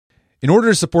In order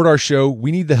to support our show,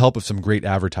 we need the help of some great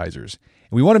advertisers.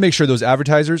 And we want to make sure those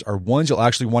advertisers are ones you'll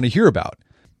actually want to hear about.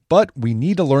 But we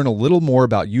need to learn a little more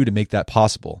about you to make that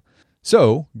possible.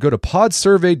 So go to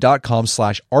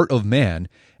podsurvey.com/artofman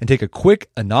and take a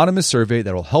quick anonymous survey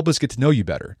that will help us get to know you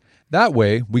better. That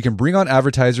way, we can bring on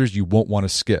advertisers you won't want to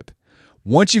skip.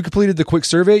 Once you've completed the quick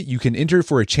survey, you can enter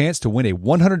for a chance to win a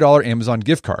 $100 Amazon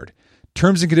gift card.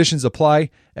 Terms and conditions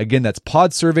apply. Again, that's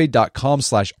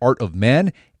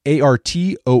podsurvey.com/artofman,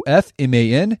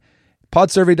 ARTOFMAN,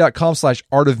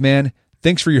 podsurvey.com/artofman.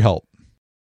 Thanks for your help.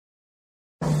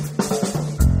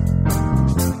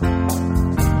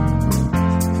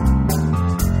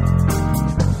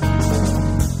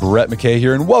 Brett McKay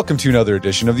here, and welcome to another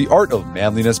edition of the Art of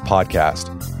Manliness podcast.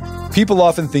 People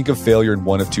often think of failure in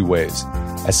one of two ways: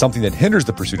 as something that hinders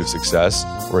the pursuit of success,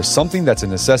 or as something that's a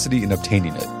necessity in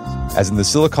obtaining it, as in the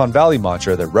Silicon Valley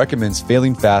mantra that recommends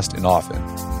failing fast and often.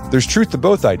 There's truth to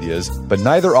both ideas, but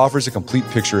neither offers a complete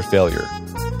picture of failure.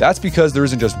 That's because there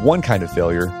isn't just one kind of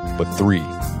failure, but three.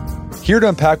 Here to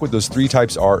unpack what those three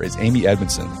types are is Amy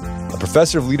Edmondson, a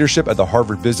professor of leadership at the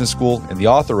Harvard Business School and the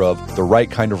author of The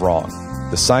Right Kind of Wrong: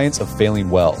 The Science of Failing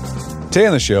Well. Today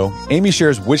on the show, Amy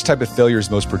shares which type of failure is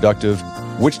most productive,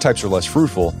 which types are less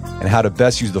fruitful, and how to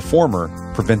best use the former,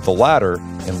 prevent the latter,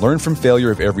 and learn from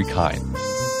failure of every kind.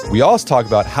 We also talk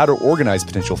about how to organize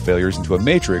potential failures into a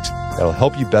matrix that'll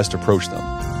help you best approach them.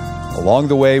 Along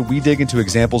the way, we dig into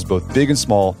examples both big and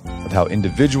small of how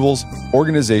individuals,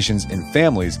 organizations, and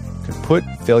families can put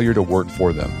failure to work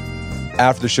for them.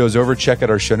 After the show's over, check out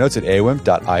our show notes at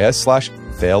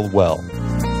aom.is/failwell.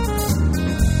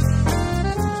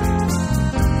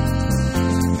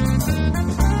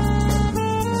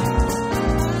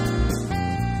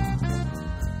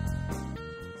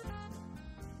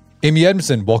 Amy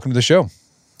Edmondson, welcome to the show.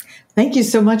 Thank you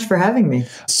so much for having me.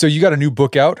 So you got a new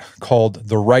book out called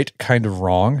The Right Kind of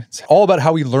Wrong. It's all about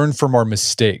how we learn from our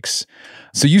mistakes.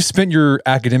 So you spent your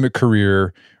academic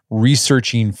career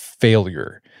researching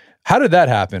failure. How did that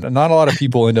happen? Not a lot of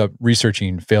people end up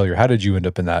researching failure. How did you end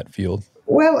up in that field?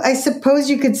 Well, I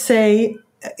suppose you could say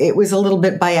it was a little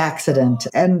bit by accident.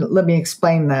 And let me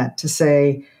explain that to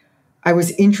say I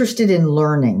was interested in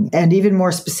learning. And even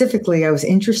more specifically, I was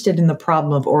interested in the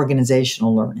problem of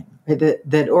organizational learning,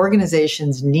 that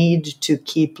organizations need to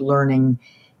keep learning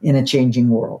in a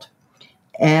changing world.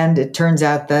 And it turns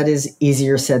out that is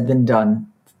easier said than done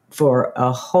for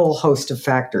a whole host of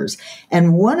factors.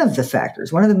 And one of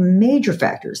the major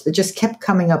factors that just kept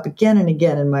coming up again and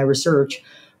again in my research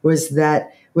was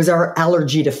our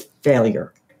allergy to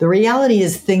failure. The reality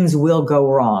is things will go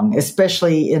wrong,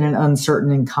 especially in an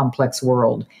uncertain and complex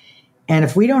world. And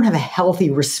if we don't have a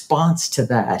healthy response to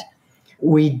that,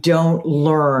 we don't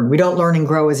learn. We don't learn and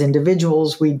grow as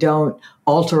individuals. We don't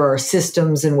alter our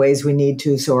systems in ways we need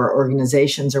to so our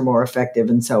organizations are more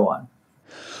effective and so on.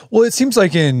 Well, it seems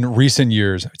like in recent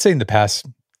years, I'd say in the past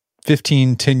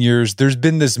 15, 10 years, there's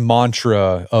been this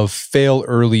mantra of fail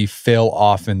early, fail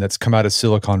often that's come out of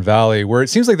Silicon Valley, where it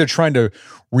seems like they're trying to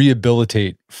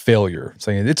rehabilitate failure,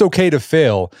 saying it's okay to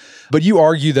fail. But you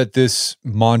argue that this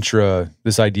mantra,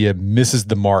 this idea, misses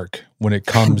the mark when it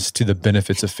comes to the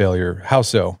benefits of failure. How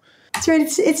so? That's right.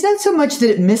 It's not so much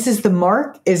that it misses the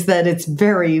mark, is that it's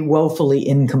very woefully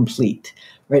incomplete.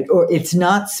 Right? Or it's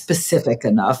not specific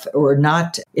enough,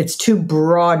 it's too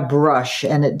broad brush,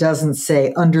 and it doesn't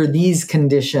say under these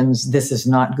conditions, this is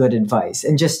not good advice.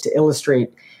 And just to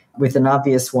illustrate with an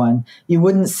obvious one, you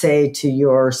wouldn't say to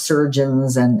your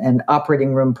surgeons and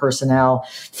operating room personnel,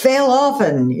 fail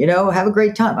often, have a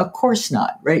great time. Of course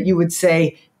not, right? You would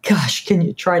say, gosh, can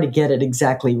you try to get it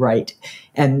exactly right?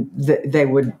 And they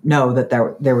would know that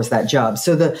there was that job.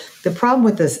 So the problem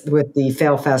with the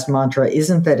fail fast mantra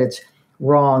isn't that it's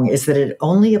wrong, is that it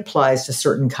only applies to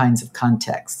certain kinds of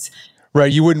contexts.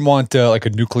 Right. You wouldn't want like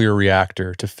a nuclear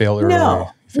reactor to fail early.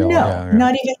 No,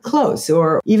 not even close.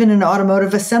 Or even an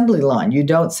automotive assembly line. You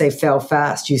don't say fail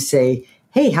fast. You say,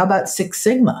 hey, how about Six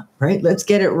Sigma, right? Let's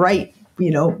get it right. We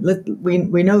know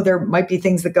there might be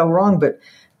things that go wrong, but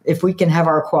if we can have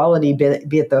our quality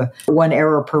be at the 1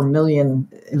 error per million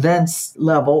events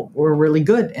level, we're really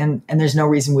good. And there's no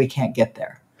reason we can't get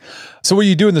there. So what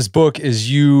you do in this book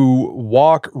is you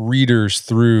walk readers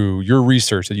through your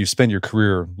research that you've spent your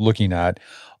career looking at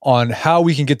on how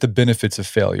we can get the benefits of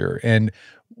failure and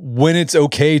when it's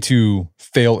okay to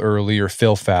fail early or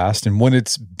fail fast and when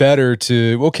it's better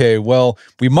to, okay, well,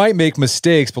 we might make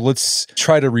mistakes, but let's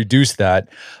try to reduce that.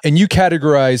 And you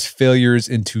categorize failures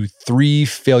into 3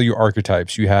 failure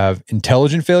archetypes. You have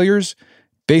intelligent failures,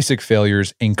 basic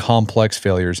failures, and complex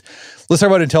failures. Let's talk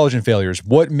about intelligent failures.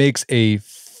 What makes a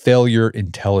failure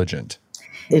intelligent?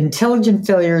 Intelligent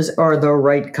failures are the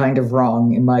right kind of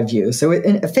wrong, in my view. So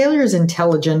a failure is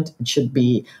intelligent. It should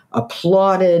be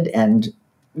applauded and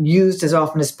used as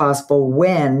often as possible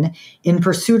when, in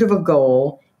pursuit of a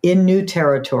goal, in new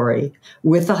territory,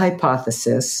 with a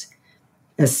hypothesis,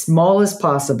 as small as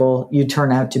possible, you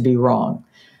turn out to be wrong.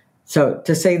 So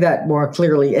to say that more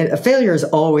clearly, a failure is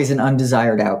always an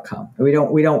undesired outcome. We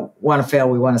don't want to fail,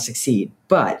 we want to succeed.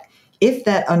 But if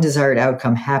that undesired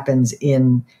outcome happens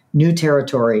in new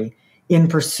territory, in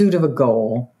pursuit of a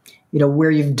goal,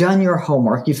 where you've done your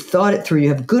homework, you've thought it through, you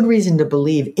have good reason to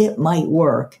believe it might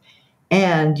work,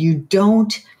 and you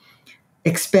don't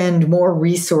expend more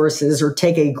resources or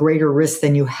take a greater risk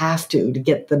than you have to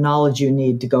get the knowledge you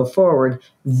need to go forward,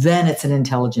 then it's an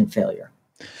intelligent failure.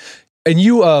 And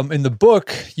you, in the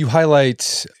book, you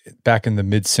highlight back in the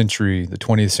mid-century, the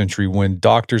 20th century, when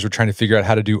doctors were trying to figure out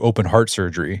how to do open heart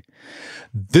surgery.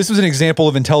 This was an example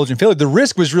of intelligent failure. The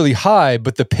risk was really high,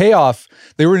 but the payoff,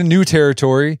 they were in a new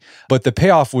territory, but the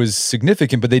payoff was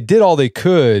significant, but they did all they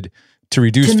could to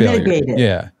reduce failure. Mitigate it.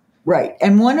 Yeah. Right.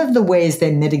 And one of the ways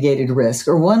they mitigated risk,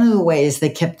 or one of the ways they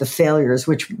kept the failures,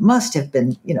 which must have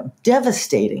been,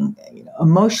 devastating,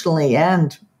 emotionally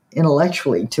and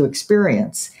intellectually to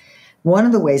experience, one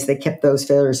of the ways they kept those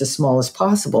failures as small as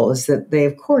possible is that they,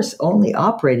 of course, only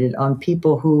operated on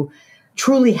people who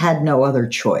truly had no other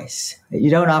choice.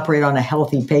 You don't operate on a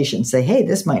healthy patient and say, hey,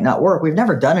 this might not work. We've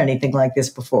never done anything like this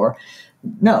before.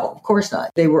 No, of course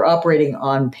not. They were operating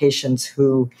on patients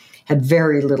who had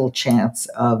very little chance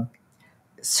of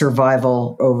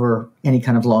survival over any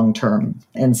kind of long term.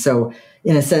 And so,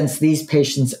 in a sense, these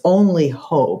patients' only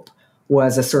hope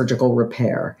was a surgical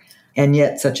repair. And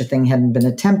yet such a thing hadn't been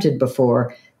attempted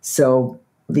before. So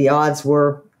the odds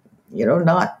were,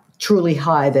 not truly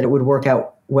high that it would work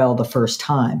out well the first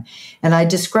time. And I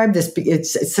describe this,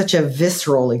 it's such a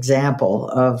visceral example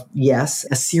of, yes,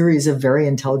 a series of very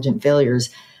intelligent failures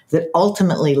that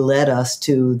ultimately led us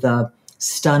to the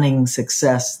stunning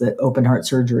success that open heart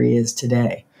surgery is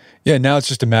today. Yeah, now it's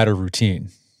just a matter of routine.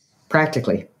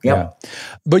 Practically, yep. Yeah.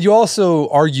 But you also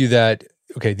argue that,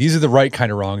 okay, these are the right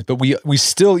kind of wrongs, but we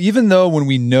still, even though when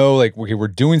we know, like, okay, we're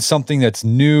doing something that's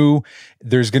new,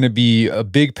 there's going to be a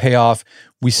big payoff,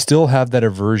 we still have that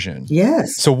aversion.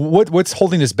 Yes. So what's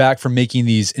holding us back from making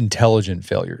these intelligent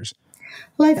failures?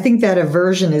 Well, I think that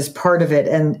aversion is part of it.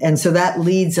 And so that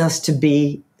leads us to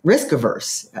be risk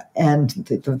averse. And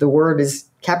the word is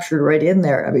captured right in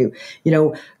there. I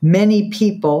mean, many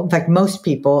people, in fact, most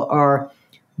people are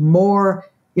more,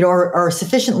 are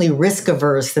sufficiently risk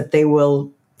averse that they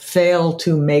will fail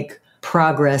to make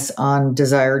progress on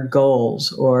desired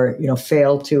goals, or,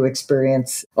 fail to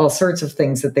experience all sorts of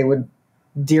things that they would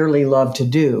dearly love to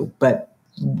do, but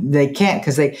they can't,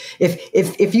 because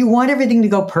if you want everything to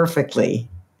go perfectly,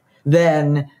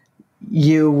 then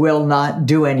you will not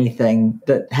do anything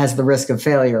that has the risk of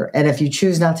failure. And if you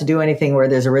choose not to do anything where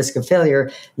there's a risk of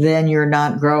failure, then you're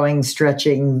not growing,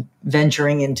 stretching,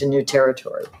 venturing into new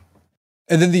territory.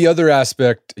 And then the other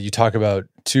aspect you talk about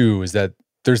too is that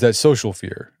there's that social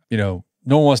fear. No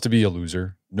one wants to be a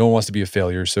loser. No one wants to be a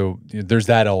failure. So there's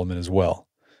that element as well.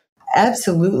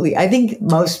 Absolutely. I think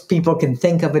most people can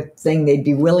think of a thing they'd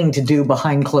be willing to do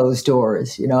behind closed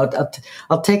doors.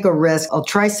 I'll take a risk. I'll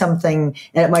try something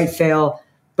and it might fail.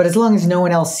 But as long as no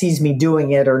one else sees me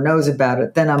doing it or knows about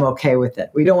it, then I'm okay with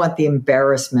it. We don't want the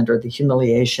embarrassment or the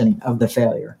humiliation of the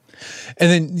failure. And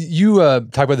then you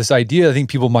talk about this idea I think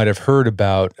people might have heard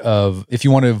about of, if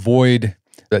you want to avoid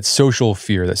that social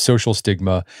fear, that social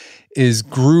stigma, is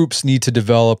groups need to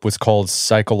develop what's called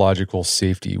psychological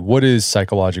safety. What is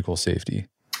psychological safety?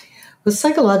 Well,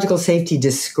 psychological safety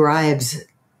describes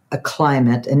a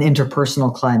climate, an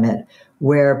interpersonal climate,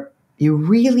 where you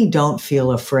really don't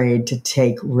feel afraid to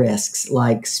take risks,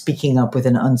 like speaking up with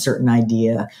an uncertain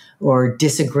idea, or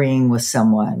disagreeing with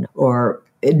someone, or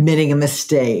admitting a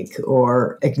mistake,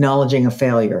 or acknowledging a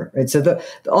failure. Right? So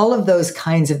all of those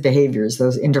kinds of behaviors,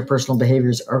 those interpersonal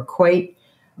behaviors,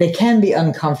 they can be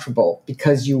uncomfortable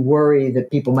because you worry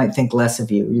that people might think less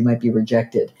of you, you might be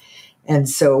rejected. And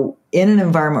so in an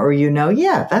environment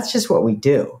where that's just what we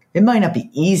do. It might not be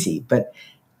easy, but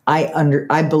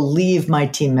I believe my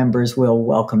team members will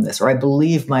welcome this, or I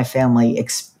believe my family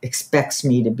expects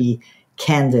me to be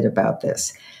candid about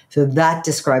this. So that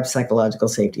describes psychological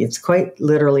safety. It's quite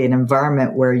literally an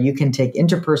environment where you can take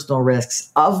interpersonal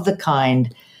risks of the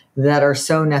kind that are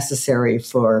so necessary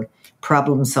for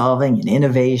problem solving and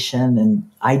innovation and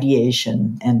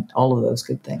ideation and all of those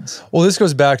good things. Well, this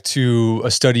goes back to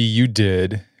a study you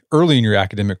did early in your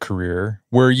academic career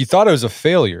where you thought it was a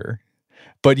failure,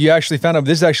 But you actually found out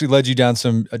this actually led you down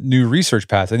some new research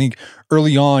path. I think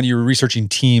early on you were researching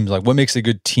teams, like what makes a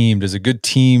good team? Does a good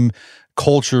team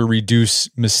culture reduce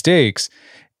mistakes?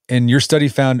 And your study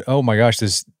found, oh my gosh,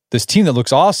 this team that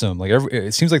looks awesome. Like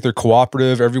it seems like they're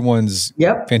cooperative. Everyone's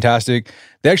fantastic.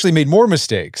 They actually made more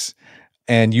mistakes.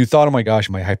 And you thought, oh my gosh,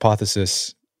 my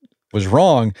hypothesis was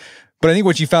wrong. But I think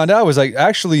what you found out was like,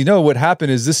 actually, no, what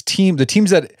happened is the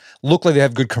teams that look like they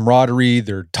have good camaraderie,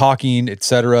 they're talking, et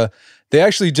cetera, they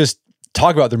actually just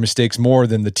talk about their mistakes more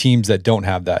than the teams that don't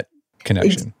have that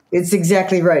connection. It's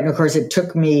exactly right. And of course, it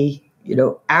took me,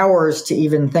 hours to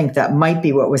even think that might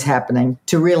be what was happening,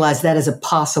 to realize that is a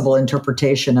possible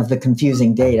interpretation of the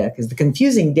confusing data. Because the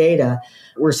confusing data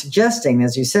were suggesting,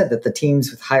 as you said, that the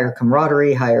teams with higher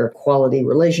camaraderie, higher quality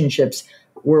relationships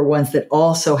were ones that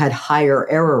also had higher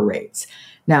error rates.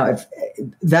 Now,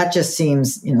 that just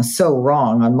seems, so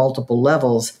wrong on multiple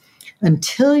levels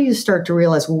until you start to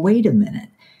realize, well, wait a minute,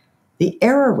 the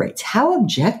error rates, how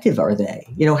objective are they?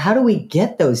 How do we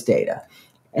get those data?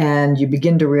 And you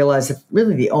begin to realize that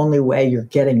really the only way you're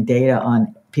getting data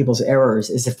on people's errors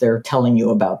is if they're telling you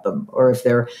about them, or if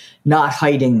they're not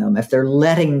hiding them, if they're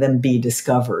letting them be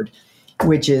discovered,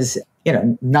 which is,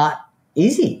 not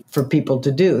easy for people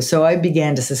to do. So I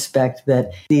began to suspect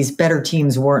that these better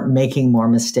teams weren't making more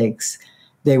mistakes.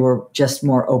 They were just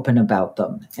more open about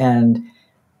them. And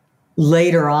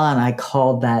later on, I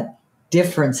called that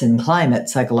difference in climate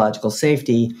psychological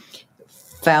safety,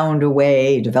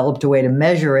 developed a way to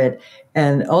measure it,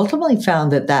 and ultimately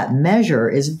found that measure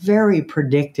is very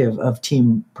predictive of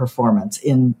team performance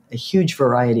in a huge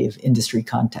variety of industry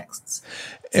contexts.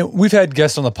 And we've had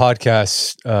guests on the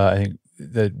podcast, I think,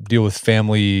 that deal with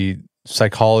family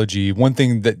psychology. One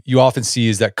thing that you often see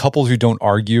is that couples who don't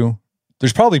argue,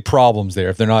 there's probably problems there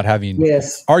if they're not having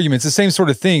arguments. The same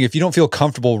sort of thing. If you don't feel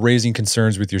comfortable raising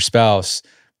concerns with your spouse,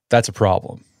 that's a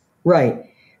problem. Right.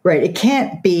 It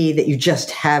can't be that you just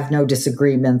have no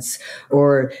disagreements,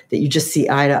 or that you just see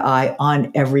eye to eye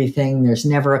on everything. There's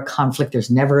never a conflict. There's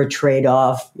never a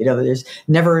trade-off. There's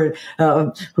never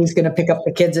who's going to pick up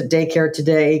the kids at daycare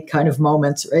today kind of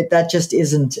moments, right? That just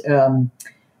isn't,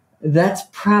 that's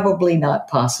probably not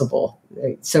possible.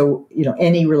 Right? So,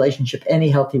 any relationship, any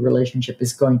healthy relationship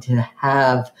is going to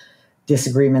have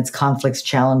disagreements, conflicts,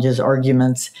 challenges,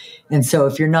 arguments. And so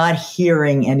if you're not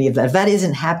hearing any of that, if that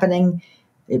isn't happening,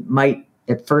 it might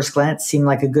at first glance seem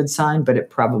like a good sign, but it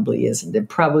probably isn't. It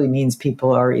probably means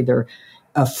people are either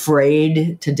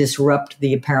afraid to disrupt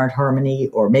the apparent harmony,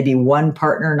 or maybe one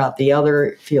partner, not the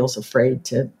other, feels afraid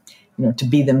to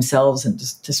be themselves and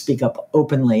to speak up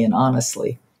openly and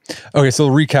honestly. Okay, so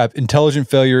recap, intelligent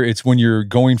failure, it's when you're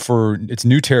going for, it's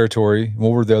new territory. What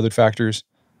were the other factors?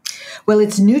 Well,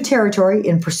 it's new territory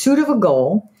in pursuit of a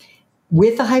goal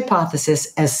with a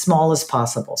hypothesis as small as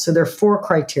possible. So there are 4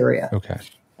 criteria. Okay.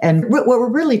 And what we're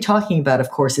really talking about, of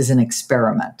course, is an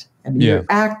experiment. I mean, you're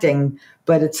acting,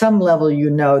 but at some level,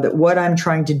 that what I'm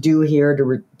trying to do here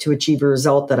to achieve a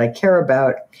result that I care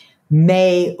about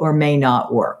may or may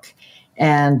not work.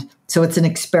 And so it's an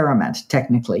experiment,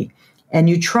 technically. And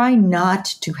you try not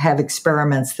to have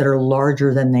experiments that are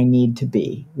larger than they need to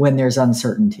be when there's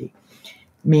uncertainty.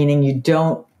 Meaning you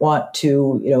don't want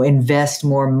to, invest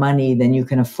more money than you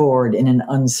can afford in an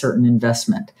uncertain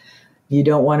investment. You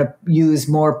don't want to use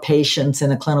more patients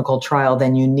in a clinical trial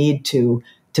than you need to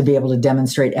be able to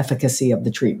demonstrate efficacy of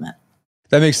the treatment.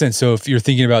 That makes sense. So if you're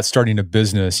thinking about starting a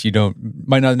business,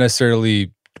 might not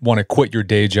necessarily want to quit your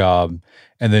day job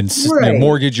and then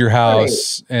mortgage your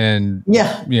house and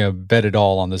bet it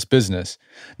all on this business.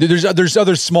 There's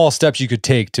other small steps you could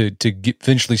take to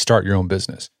eventually start your own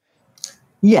business.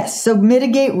 Yes. So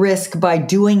mitigate risk by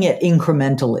doing it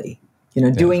incrementally,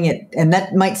 doing it. And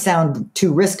that might sound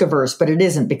too risk averse, but it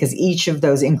isn't, because each of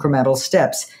those incremental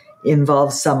steps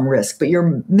involves some risk, but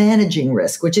you're managing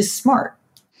risk, which is smart.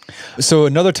 So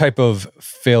another type of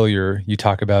failure you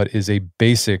talk about is a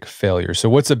basic failure. So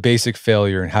what's a basic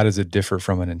failure and how does it differ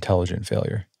from an intelligent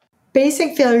failure?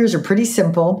 Basic failures are pretty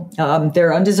simple.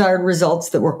 They're undesired results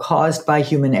that were caused by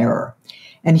human error.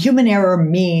 And human error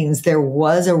means there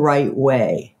was a right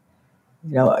way.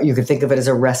 You could think of it as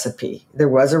a recipe. There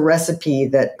was a recipe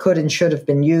that could and should have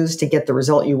been used to get the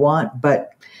result you want,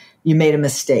 but you made a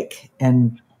mistake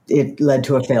and it led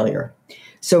to a failure.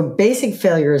 So basic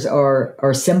failures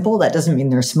are simple. That doesn't mean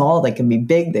they're small. They can be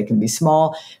big, they can be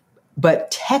small.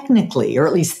 But technically, or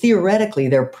at least theoretically,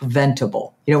 they're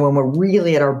preventable. When we're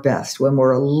really at our best, when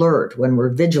we're alert, when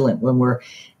we're vigilant, when we're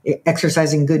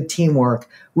exercising good teamwork,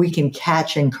 we can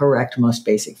catch and correct most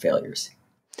basic failures.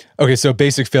 Okay, so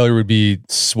basic failure would be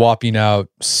swapping out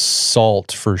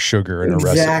salt for sugar in a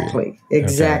recipe.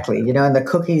 Exactly. Okay. And the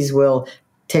cookies will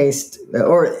taste,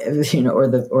 or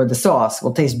the sauce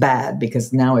will taste bad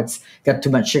because now it's got too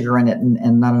much sugar in it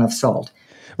and not enough salt.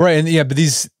 Right. And yeah, but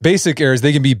these basic errors,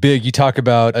 they can be big. You talk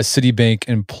about a Citibank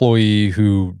employee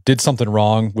who did something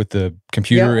wrong with the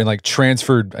computer and like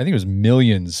transferred, I think it was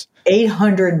millions.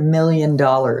 $800 million.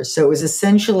 So it was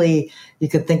essentially, you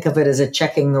could think of it as a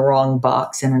checking the wrong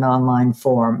box in an online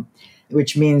form,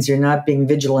 which means you're not being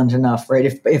vigilant enough, right?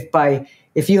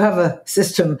 If you have a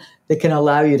system that can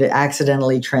allow you to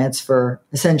accidentally transfer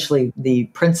essentially the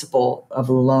principal of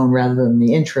the loan rather than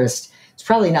the interest, it's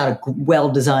probably not a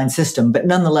well-designed system, but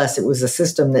nonetheless, it was a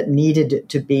system that needed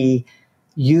to be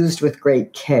used with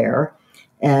great care,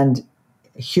 and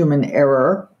human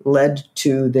error led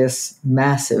to this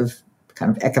massive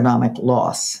kind of economic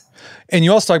loss. And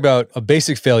you also talk about a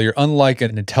basic failure, unlike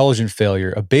an intelligent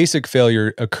failure. A basic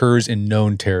failure occurs in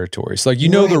known territories. Like, you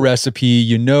know the recipe,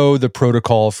 you know the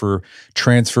protocol for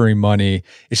transferring money.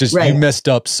 It's just you messed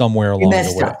up somewhere along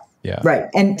the way. Yeah. Right.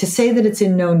 And to say that it's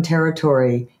in known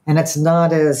territory and it's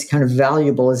not as kind of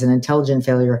valuable as an intelligent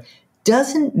failure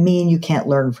doesn't mean you can't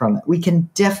learn from it. We can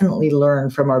definitely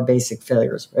learn from our basic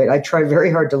failures, right? I try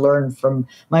very hard to learn from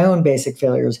my own basic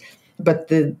failures, but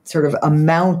the sort of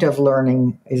amount of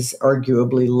learning is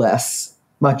arguably less,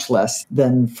 much less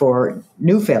than for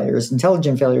new failures,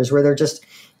 intelligent failures, where there just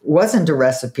wasn't a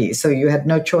recipe. So you had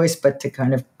no choice but to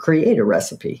kind of create a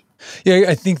recipe. Yeah,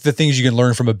 I think the things you can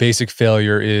learn from a basic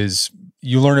failure is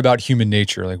you learn about human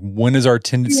nature. Like, when is our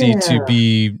tendency to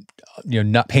be,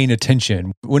 not paying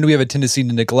attention? When do we have a tendency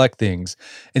to neglect things?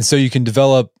 And so you can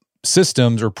develop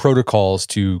systems or protocols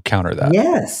to counter that.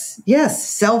 Yes.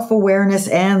 Self-awareness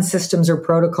and systems or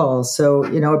protocols. So,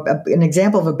 an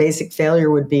example of a basic failure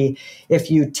would be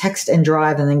if you text and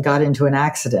drive and then got into an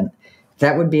accident.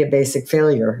 That would be a basic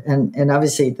failure. And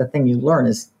obviously the thing you learn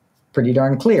is pretty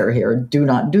darn clear here. Do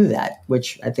not do that,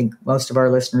 which I think most of our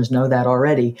listeners know that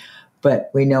already, but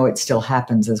we know it still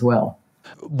happens as well.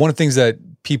 One of the things that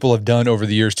people have done over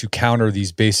the years to counter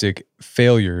these basic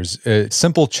failures, a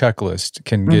simple checklist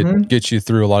can get you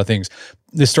through a lot of things.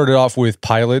 This started off with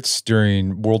pilots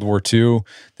during World War II.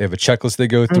 They have a checklist they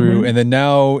go through. And then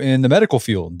now in the medical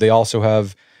field, they also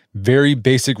have very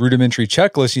basic rudimentary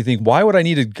checklists. You think, why would I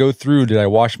need to go through? Did I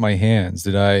wash my hands?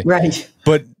 Right.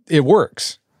 But it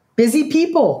works. Busy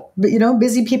people,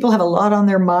 busy people have a lot on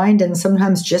their mind, and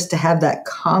sometimes just to have that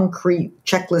concrete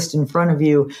checklist in front of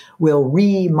you will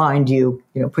remind you,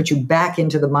 put you back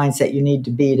into the mindset you need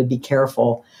to be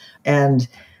careful. And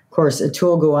of course,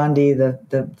 Atul Gawande,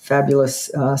 the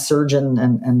fabulous surgeon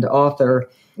and author,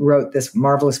 wrote this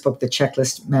marvelous book, The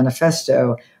Checklist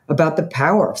Manifesto, about the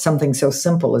power of something so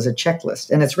simple as a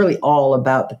checklist. And it's really all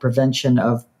about the prevention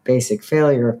of basic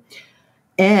failure.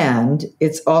 And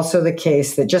it's also the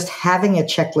case that just having a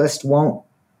checklist won't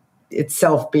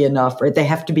itself be enough, right? They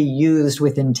have to be used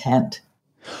with intent.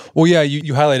 Well, yeah,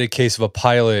 you highlighted a case of a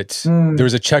pilot. There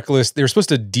was a checklist. They were supposed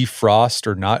to defrost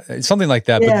or not, something like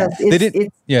that. Yes, but they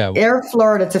didn't. It's Air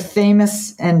Florida. It's a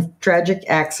famous and tragic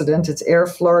accident. It's Air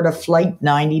Florida Flight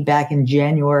 90 back in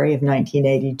January of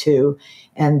 1982.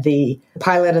 And the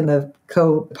pilot and the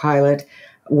co-pilot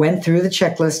went through the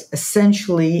checklist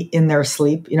essentially in their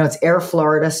sleep. It's Air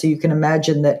Florida, so you can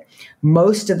imagine that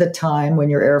most of the time when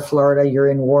you're Air Florida, you're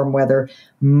in warm weather.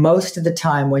 Most of the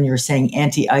time when you're saying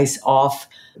anti-ice off,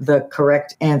 the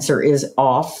correct answer is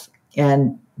off.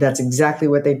 And that's exactly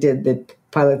what they did. The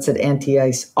pilot said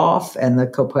anti-ice off, and the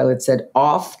co-pilot said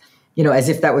off, as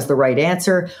if that was the right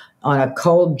answer. On a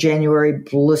cold January,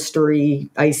 blistery,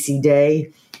 icy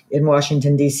day in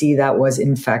Washington, D.C., that was,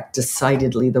 in fact,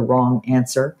 decidedly the wrong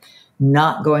answer.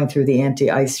 Not going through the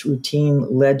anti-ice routine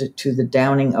led to the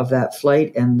downing of that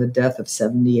flight and the death of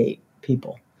 78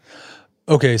 people.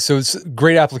 Okay, so it's a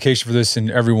great application for this in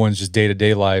everyone's just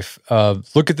day-to-day life.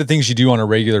 Look at the things you do on a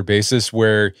regular basis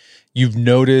where you've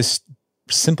noticed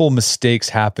simple mistakes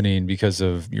happening because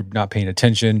of you're not paying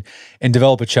attention, and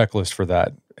develop a checklist for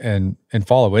that and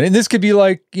follow it. And this could be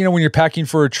like, when you're packing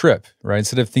for a trip, right?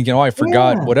 Instead of thinking, I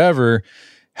forgot whatever,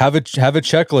 have a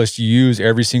checklist you use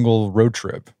every single road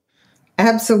trip.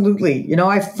 Absolutely.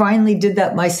 I finally did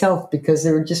that myself because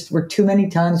there were too many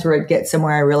times where I'd get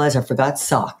somewhere I realized I forgot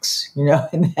socks,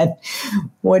 and then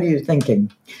what are you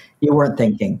thinking? You weren't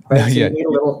thinking, right?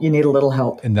 So you need a little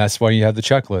help. And that's why you have the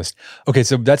checklist. Okay,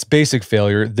 so that's basic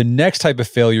failure. The next type of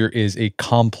failure is a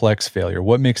complex failure.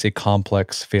 What makes a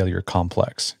complex failure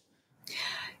complex?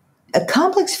 A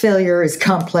complex failure is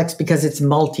complex because it's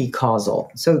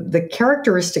multi-causal. So the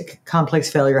characteristic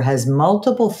complex failure has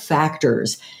multiple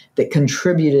factors that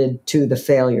contributed to the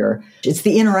failure. It's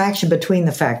the interaction between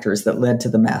the factors that led to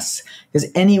the mess, because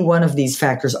any one of these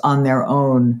factors on their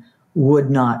own would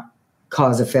not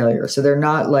cause a failure. So they're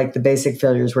not like the basic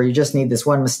failures where you just need this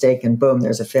one mistake and boom,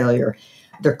 there's a failure.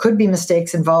 There could be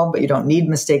mistakes involved, but you don't need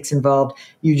mistakes involved.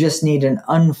 You just need an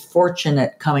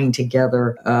unfortunate coming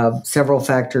together of several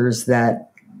factors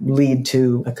that lead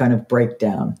to a kind of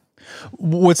breakdown.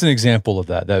 What's an example of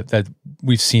that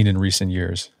we've seen in recent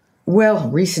years? Well,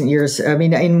 recent years, I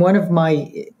mean, in one of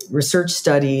my research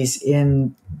studies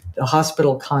in the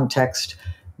hospital context,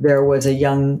 there was a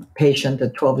young patient, a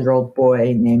 12-year-old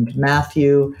boy named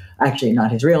Matthew, actually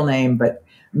not his real name, but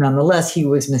nonetheless, he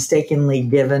was mistakenly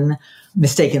given,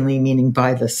 mistakenly meaning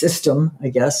by the system, I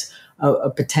guess, a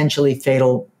potentially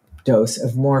fatal dose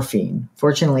of morphine.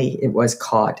 Fortunately, it was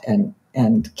caught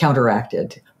and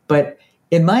counteracted. But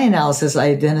in my analysis, I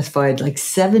identified like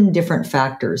 7 different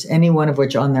factors, any one of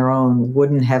which on their own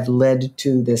wouldn't have led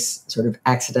to this sort of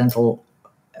accidental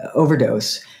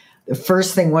overdose. The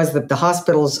first thing was that the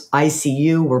hospital's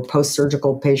ICU, where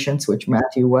post-surgical patients, which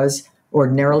Matthew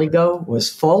ordinarily was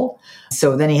full.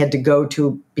 So then he had to go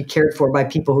to be cared for by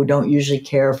people who don't usually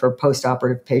care for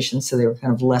post-operative patients. So they were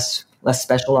kind of less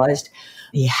specialized.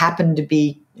 He happened to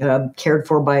be cared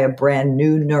for by a brand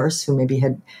new nurse who maybe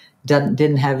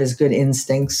didn't have as good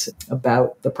instincts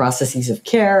about the processes of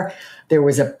care. There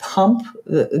was a pump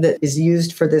that is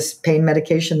used for this pain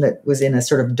medication that was in a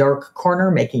sort of dark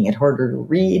corner, making it harder to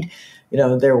read.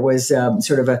 There was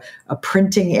sort of a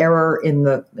printing error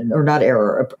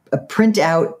a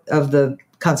printout of the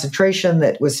concentration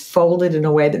that was folded in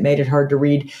a way that made it hard to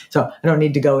read. So I don't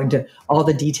need to go into all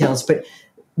the details, but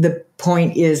the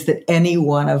point is that any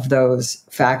one of those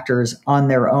factors on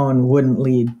their own wouldn't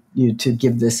lead you to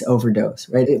give this overdose,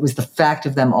 right? It was the fact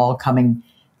of them all coming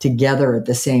together at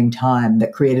the same time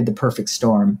that created the perfect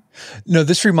storm. No,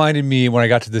 this reminded me, when I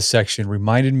got to this section,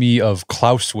 of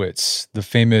Clausewitz, the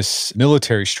famous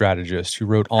military strategist who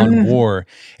wrote On War.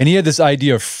 And he had this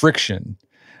idea of friction.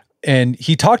 And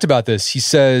he talked about this. He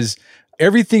says,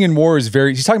 everything in war is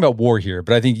he's talking about war here,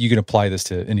 but I think you can apply this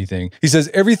to anything. He says,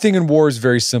 everything in war is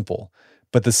very simple,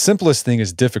 but the simplest thing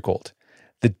is difficult.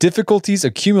 The difficulties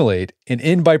accumulate and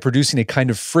end by producing a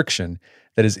kind of friction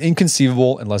that is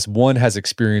inconceivable unless one has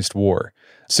experienced war.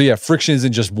 So yeah, friction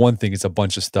isn't just one thing, it's a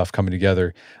bunch of stuff coming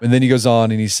together. And then he goes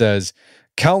on and he says,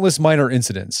 countless minor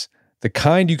incidents, the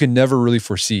kind you can never really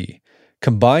foresee,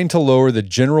 combine to lower the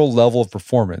general level of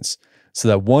performance so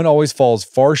that one always falls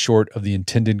far short of the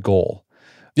intended goal.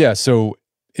 Yeah, so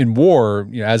in war,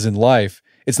 as in life,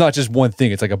 it's not just one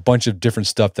thing, it's like a bunch of different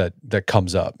stuff that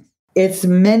comes up. It's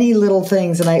many little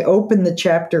things. And I opened the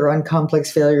chapter on complex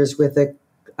failures with a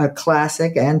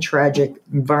classic and tragic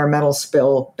environmental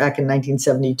spill back in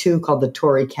 1972 called the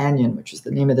Torrey Canyon, which is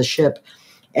the name of the ship.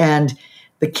 And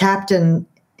the captain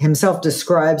himself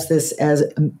describes this as,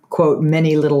 quote,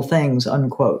 many little things,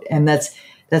 unquote. And that's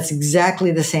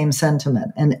exactly the same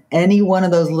sentiment. And any one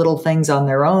of those little things on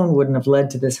their own wouldn't have led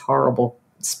to this horrible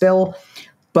spill.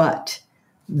 But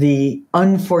the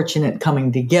unfortunate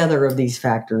coming together of these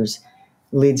factors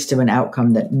leads to an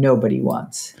outcome that nobody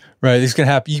wants. Right. This can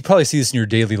happen. You probably see this in your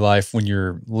daily life when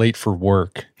you're late for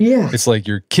work. Yeah. It's like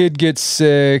your kid gets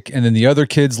sick and then the other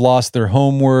kids lost their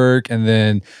homework and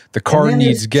then the car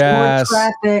needs gas.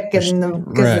 Traffic and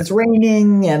because it's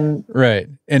raining and right.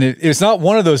 And it's not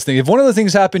one of those things. If one of the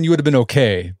things happened, you would have been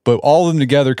okay. But all of them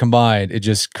together combined, it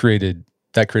just created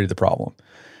the problem.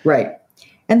 Right.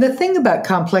 And the thing about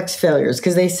complex failures,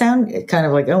 because they sound kind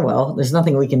of like, oh, well, there's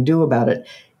nothing we can do about it,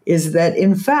 is that,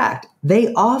 in fact,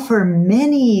 they offer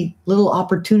many little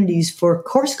opportunities for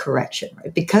course correction,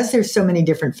 right? Because there's so many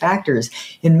different factors.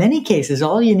 In many cases,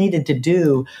 all you needed to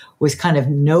do was kind of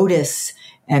notice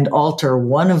and alter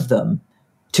one of them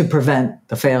to prevent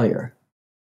the failure.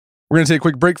 We're going to take a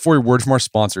quick break for a word from our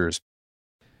sponsors.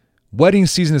 Wedding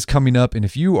season is coming up, and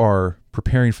if you are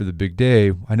preparing for the big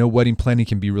day, I know wedding planning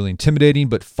can be really intimidating,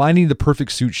 but finding the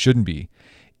perfect suit shouldn't be.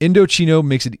 Indochino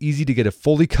makes it easy to get a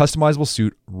fully customizable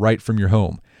suit right from your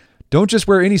home. Don't just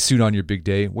wear any suit on your big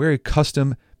day, wear a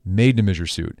custom made-to-measure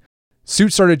suit.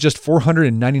 Suits start at just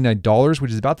 $499,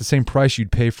 which is about the same price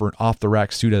you'd pay for an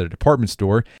off-the-rack suit at a department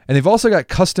store, and they've also got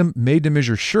custom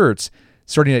made-to-measure shirts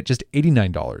starting at just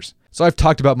 $89. So I've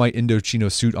talked about my Indochino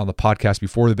suit on the podcast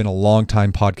before. They've been a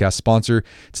long-time podcast sponsor.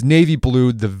 It's navy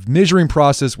blue. The measuring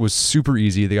process was super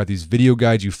easy. They got these video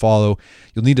guides you follow.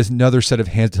 You'll need another set of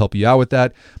hands to help you out with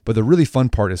that. But the really fun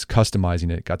part is customizing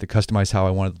it. Got to customize how I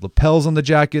wanted the lapels on the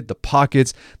jacket, the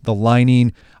pockets, the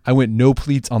lining. I went no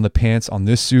pleats on the pants on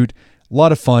this suit. A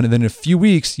lot of fun. And then in a few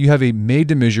weeks, you have a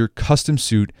made-to-measure custom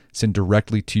suit sent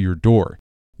directly to your door.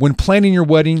 When planning your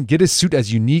wedding, get a suit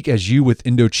as unique as you with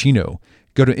Indochino.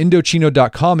 Go to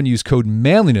Indochino.com and use code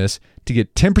manliness to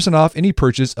get 10% off any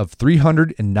purchase of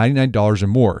 $399 or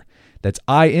more. That's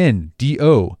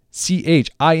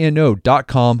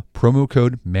INDOCHINO.com, promo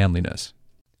code manliness.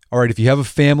 All right, if you have a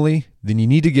family, then you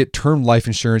need to get term life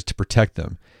insurance to protect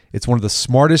them. It's one of the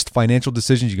smartest financial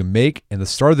decisions you can make, and the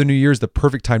start of the new year is the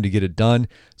perfect time to get it done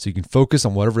so you can focus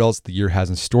on whatever else the year has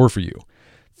in store for you.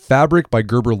 Fabric by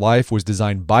Gerber Life was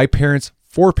designed by parents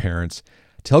for parents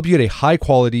to help you get a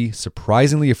high-quality,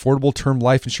 surprisingly affordable term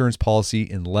life insurance policy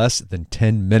in less than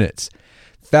 10 minutes.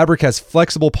 Fabric has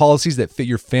flexible policies that fit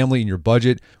your family and your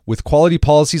budget, with quality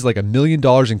policies like $1 million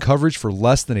in coverage for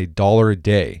less than $1 a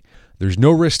day. There's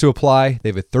no risk to apply. They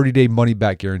have a 30-day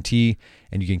money-back guarantee,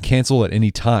 and you can cancel at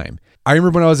any time. I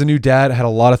remember when I was a new dad, I had a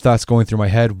lot of thoughts going through my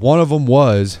head. One of them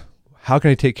was, how can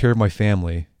I take care of my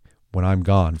family when I'm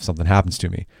gone if something happens to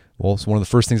me? Well, so one of the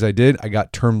first things I did, I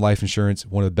got term life insurance,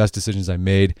 one of the best decisions I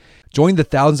made. Join the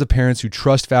thousands of parents who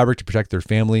trust Fabric to protect their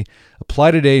family.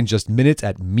 Apply today in just minutes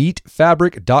at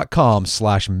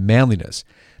meetfabric.com/manliness.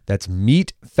 That's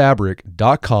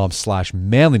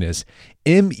meetfabric.com/manliness.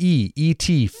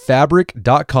 MEET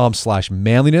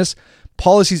fabric.com/manliness.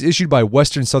 Policies issued by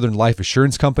Western Southern Life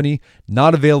Assurance Company,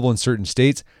 not available in certain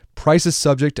states. Prices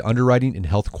subject to underwriting and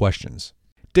health questions.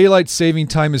 Daylight saving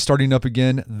time is starting up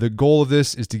again. The goal of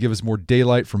this is to give us more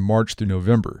daylight from March through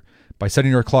November. By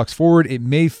setting our clocks forward, it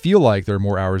may feel like there are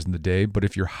more hours in the day, but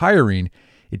if you're hiring,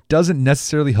 it doesn't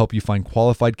necessarily help you find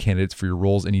qualified candidates for your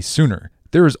roles any sooner.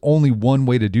 There is only one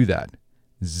way to do that: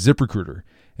 ZipRecruiter.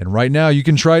 And right now you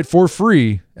can try it for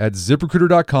free at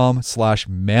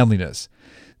ZipRecruiter.com/manliness.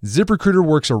 ZipRecruiter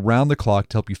works around the clock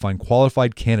to help you find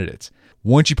qualified candidates.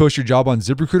 Once you post your job on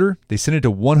ZipRecruiter, they send it to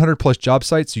 100 plus job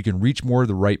sites so you can reach more of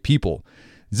the right people.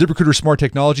 ZipRecruiter's smart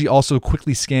technology also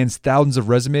quickly scans thousands of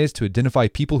resumes to identify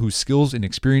people whose skills and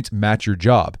experience match your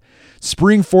job.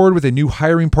 Spring forward with a new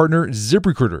hiring partner,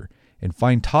 ZipRecruiter, and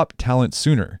find top talent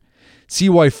sooner. See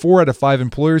why 4 out of 5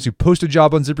 employers who post a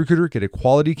job on ZipRecruiter get a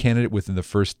quality candidate within the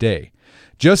first day.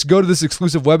 Just go to this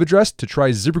exclusive web address to try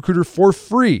ZipRecruiter for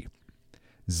free.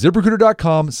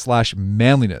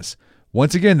 ZipRecruiter.com/manliness.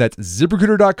 Once again, that's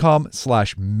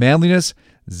ZipRecruiter.com/manliness.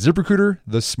 ZipRecruiter,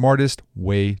 the smartest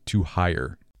way to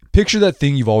hire. Picture that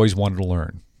thing you've always wanted to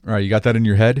learn. All right, you got that in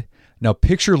your head? Now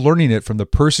picture learning it from the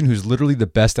person who's literally the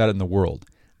best at it in the world.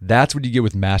 That's what you get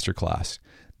with Masterclass.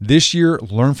 This year,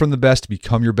 learn from the best to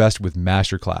become your best with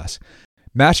Masterclass.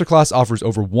 Masterclass offers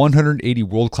over 180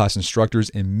 world-class instructors,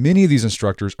 and many of these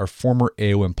instructors are former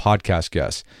AOM podcast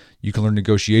guests. You can learn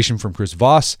negotiation from Chris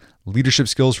Voss, leadership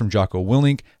skills from Jocko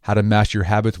Willink, how to master your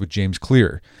habits with James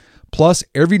Clear. Plus,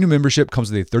 every new membership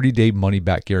comes with a 30-day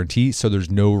money-back guarantee, so there's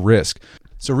no risk.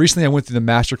 So recently I went through the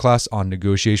masterclass on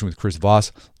negotiation with Chris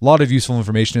Voss. A lot of useful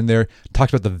information in there.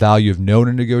 Talked about the value of no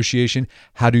in negotiation,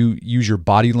 how to use your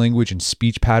body language and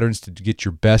speech patterns to get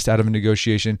your best out of a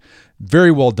negotiation.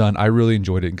 Very well done. I really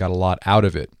enjoyed it and got a lot out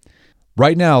of it.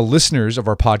 Right now, listeners of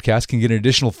our podcast can get an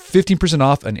additional 15%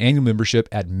 off an annual membership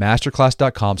at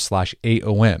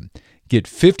masterclass.com/AOM. Get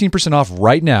 15% off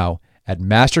right now at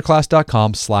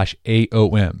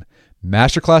masterclass.com/AOM.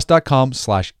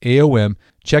 Masterclass.com/AOM.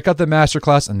 Check out the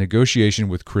masterclass on negotiation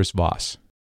with Chris Voss.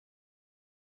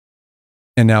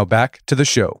 And now back to the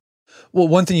show. Well,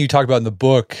 one thing you talk about in the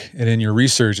book and in your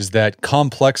research is that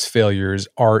complex failures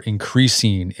are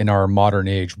increasing in our modern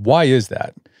age. Why is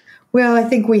that? Well, I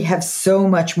think we have so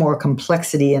much more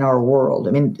complexity in our world.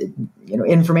 I mean,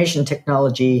 information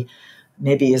technology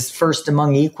maybe is first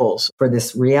among equals for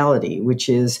this reality, which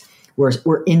is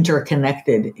we're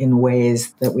interconnected in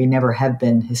ways that we never have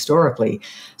been historically.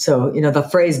 So, the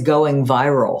phrase going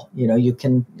viral, you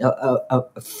can, a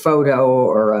photo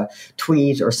or a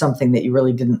tweet or something that you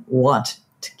really didn't want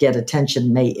to get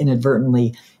attention may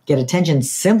inadvertently get attention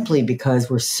simply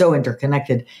because we're so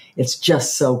interconnected. It's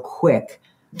just so quick.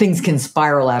 Things can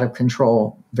spiral out of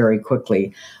control very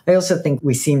quickly. I also think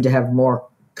we seem to have more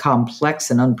complex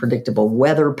and unpredictable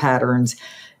weather patterns,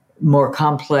 more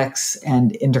complex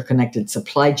and interconnected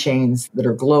supply chains that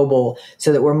are global,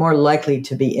 so that we're more likely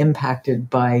to be impacted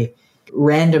by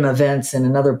random events in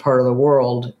another part of the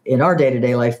world in our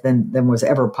day-to-day life than was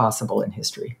ever possible in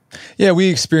history. Yeah,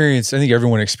 I think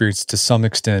everyone experienced to some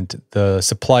extent the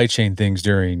supply chain things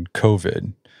during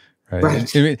COVID.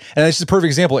 Right. And that's just a perfect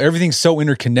example. Everything's so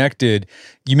interconnected.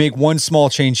 You make one small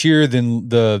change here, then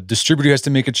the distributor has to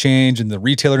make a change, and the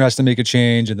retailer has to make a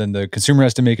change, and then the consumer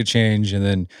has to make a change, and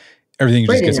then everything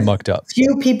just gets mucked up.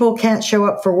 Few people can't show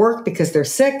up for work because they're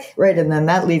sick, right? And then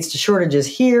that leads to shortages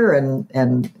here,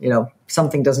 and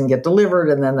something doesn't get delivered,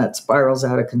 and then that spirals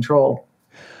out of control.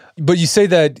 But you say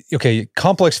that, okay,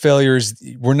 complex failures,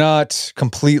 we're not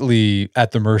completely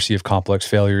at the mercy of complex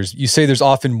failures. You say there's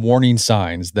often warning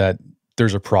signs that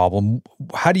there's a problem.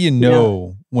 How do you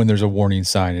know when there's a warning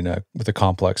sign with a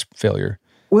complex failure?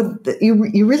 Well,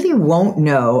 you really won't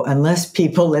know unless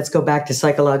people, let's go back to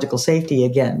psychological safety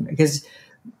again, because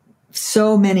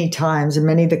so many times in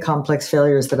many of the complex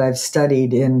failures that I've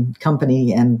studied in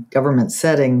company and government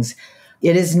settings,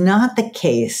 it is not the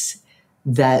case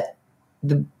that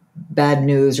the bad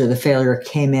news or the failure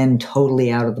came in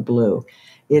totally out of the blue.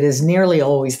 It is nearly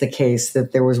always the case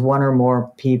that there was one or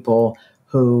more people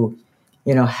who,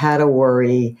 had a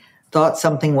worry, thought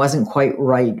something wasn't quite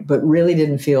right, but really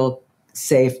didn't feel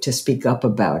safe to speak up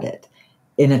about it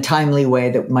in a timely way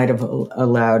that might have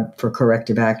allowed for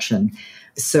corrective action.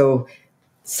 So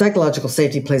psychological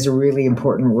safety plays a really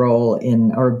important role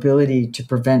in our ability to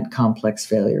prevent complex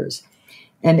failures.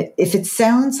 And if it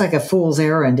sounds like a fool's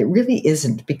errand, it really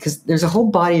isn't, because there's a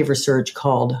whole body of research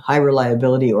called high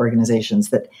reliability organizations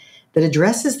that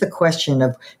addresses the question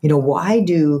of, why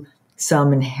do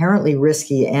some inherently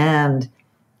risky and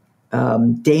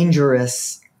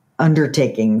dangerous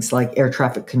undertakings like air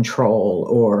traffic control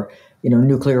or,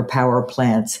 nuclear power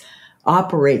plants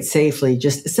operate safely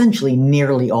just essentially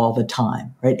nearly all the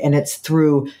time, right? And it's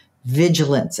through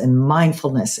vigilance and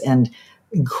mindfulness and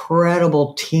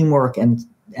incredible teamwork and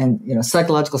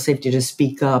psychological safety to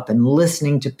speak up and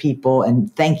listening to people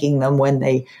and thanking them when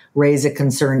they raise a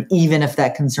concern, even if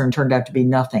that concern turned out to be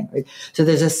nothing. Right? So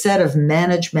there's a set of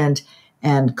management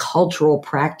and cultural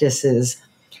practices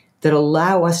that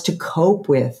allow us to cope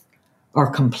with our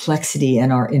complexity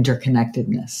and our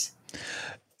interconnectedness.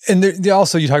 And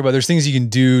also you talk about there's things you can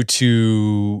do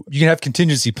you can have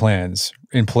contingency plans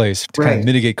in place to kind of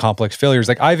mitigate complex failures.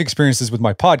 Like I've experienced this with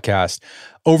my podcast.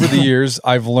 Over the years,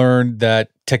 I've learned that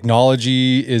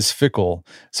technology is fickle.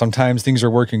 Sometimes things are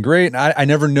working great. And I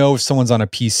never know if someone's on a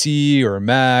PC or a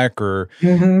Mac or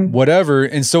whatever.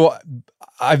 And so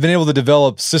I've been able to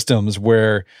develop systems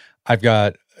where I've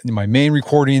got my main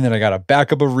recording, then I got a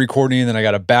backup of recording, then I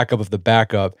got a backup of the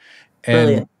backup. And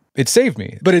Brilliant. It saved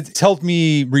me, but it's helped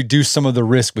me reduce some of the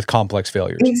risk with complex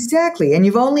failures. Exactly. And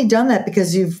you've only done that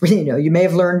because you may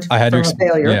have learned from a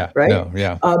failure, right? No,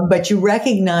 yeah. But you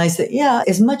recognize that,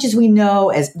 as much as we know,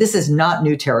 as this is not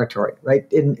new territory, right?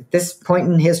 In this point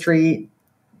in history,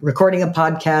 recording a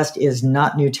podcast is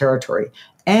not new territory.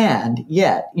 And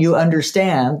yet you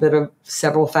understand that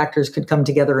several factors could come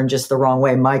together in just the wrong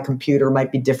way. My computer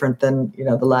might be different than,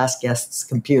 the last guest's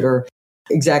computer.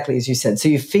 Exactly as you said. So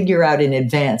you figure out in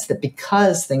advance that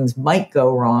because things might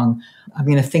go wrong, I'm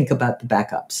going to think about the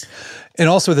backups. And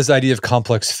also this idea of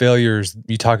complex failures,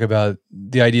 you talk about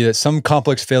the idea that some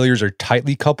complex failures are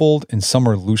tightly coupled and some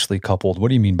are loosely coupled. What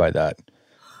do you mean by that?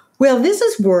 Well, this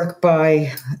is work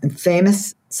by a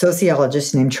famous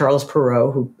sociologist named Charles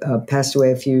Perrow, who passed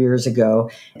away a few years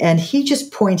ago. And he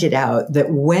just pointed out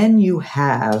that when you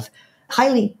have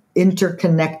highly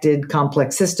interconnected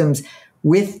complex systems,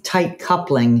 with tight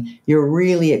coupling, you're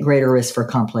really at greater risk for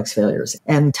complex failures.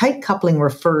 And tight coupling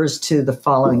refers to the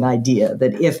following idea,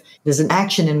 that if there's an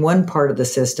action in one part of the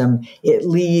system, it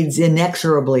leads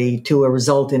inexorably to a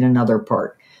result in another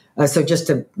part. So just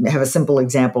to have a simple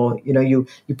example, you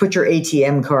put your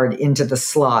ATM card into the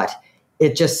slot,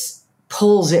 it just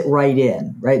pulls it right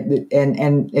in, right?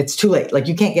 And it's too late. Like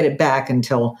you can't get it back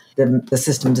until the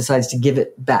system decides to give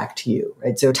it back to you,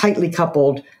 right? So tightly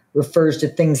coupled refers to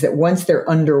things that once they're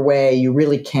underway, you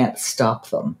really can't stop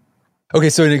them. Okay,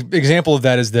 so an example of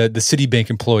that is the Citibank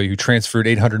employee who transferred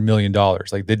 $800 million.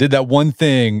 Like they did that one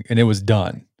thing and it was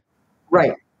done.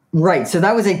 Right. So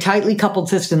that was a tightly coupled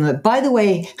system that, by the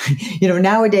way,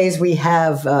 nowadays we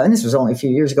have, and this was only a few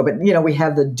years ago, but, we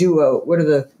have the duo. What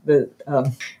are the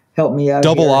help me out.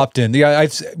 Double opt-in. Yeah,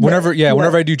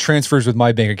 whenever I do transfers with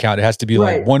my bank account, it has to be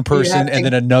like one person and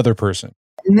then another person.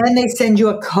 And then they send you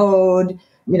a code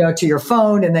to your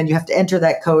phone, and then you have to enter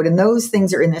that code. And those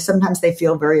things are in there. Sometimes they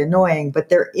feel very annoying, but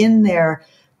they're in there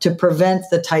to prevent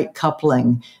the tight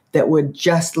coupling that would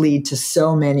just lead to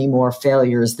so many more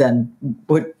failures than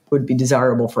would be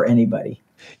desirable for anybody.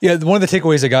 Yeah, one of the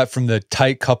takeaways I got from the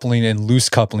tight coupling and loose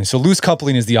coupling. So loose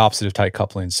coupling is the opposite of tight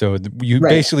coupling. So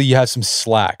basically you have some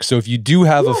slack. So if you do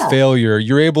have a failure,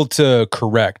 you're able to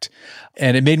correct.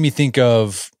 And it made me think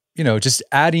of, just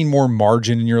adding more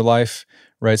margin in your life.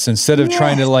 Right. So instead of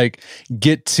trying to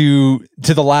get to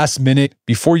the last minute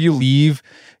before you leave,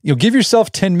 give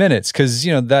yourself 10 minutes because,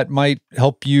 that might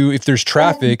help you. If there's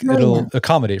traffic, it'll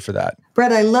accommodate for that.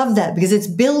 Brett, I love that because it's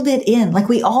build it in. Like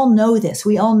we all know this.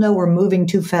 We all know we're moving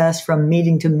too fast from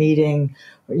meeting to meeting,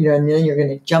 and then you're going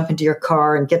to jump into your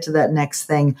car and get to that next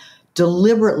thing.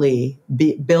 Deliberately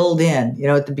build in,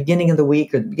 at the beginning of the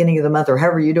week or the beginning of the month or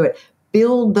however you do it.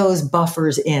 Build those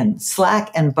buffers in.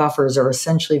 Slack and buffers are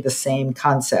essentially the same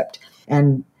concept.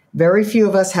 And very few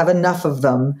of us have enough of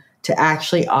them to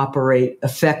actually operate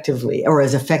effectively, or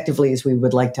as effectively as we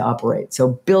would like to operate.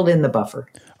 So build in the buffer.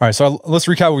 All right, so let's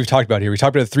recap what we've talked about here. We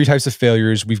talked about 3 types of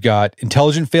failures. We've got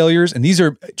intelligent failures, and these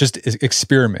are just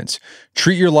experiments.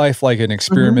 Treat your life like an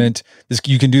experiment.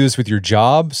 You can do this with your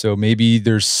job. So maybe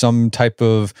there's some type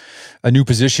of a new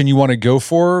position you want to go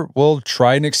for. Well,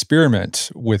 try an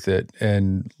experiment with it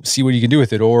and see what you can do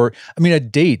with it. Or, a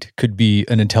date could be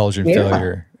an intelligent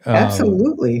failure.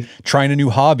 Absolutely. Trying a new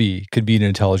hobby could be an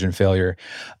intelligent failure.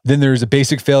 Then there's a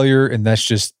basic failure, and that's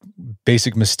just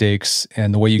basic mistakes.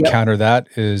 And the way you counter that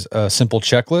is a simple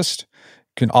checklist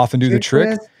can often do the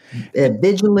trick.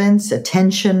 Vigilance,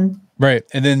 attention. Right.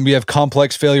 And then we have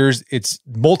complex failures. It's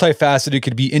multifaceted. It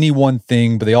could be any one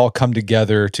thing, but they all come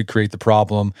together to create the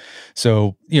problem.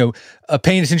 So,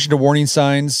 paying attention to warning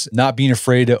signs, not being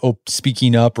afraid of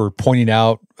speaking up or pointing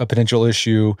out a potential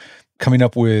issue, coming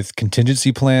up with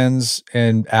contingency plans,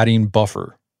 and adding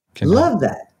buffer. Love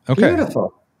that. Okay.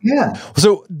 Beautiful. Yeah.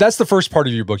 So that's the first part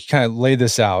of your book. You kind of lay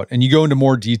this out and you go into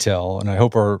more detail, and I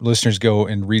hope our listeners go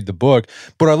and read the book.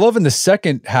 But I love in the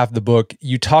second half of the book,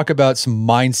 you talk about some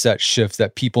mindset shifts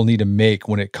that people need to make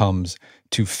when it comes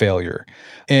to failure.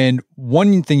 And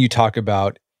one thing you talk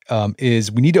about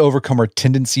is we need to overcome our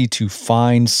tendency to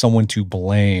find someone to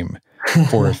blame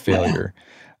for a failure.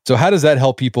 So how does that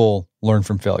help people learn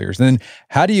from failures? And then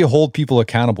how do you hold people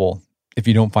accountable if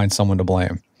you don't find someone to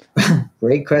blame?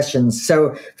 Great questions.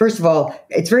 So first of all,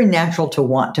 it's very natural to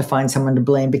want to find someone to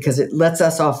blame because it lets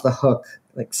us off the hook,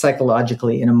 like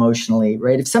psychologically and emotionally,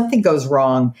 right? If something goes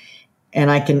wrong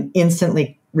and I can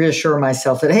instantly reassure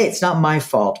myself that, hey, it's not my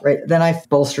fault, right? Then I've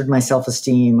bolstered my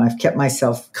self-esteem. I've kept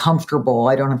myself comfortable.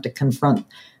 I don't have to confront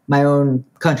my own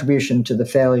contribution to the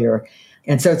failure.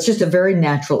 And so it's just a very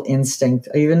natural instinct.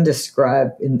 I even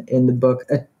describe in the book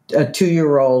a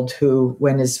 2-year-old who,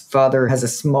 when his father has a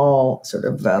small sort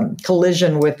of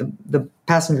collision with the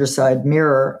passenger side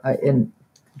mirror in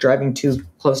driving too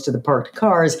close to the parked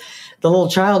cars, the little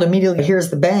child immediately hears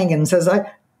the bang and says,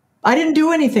 I didn't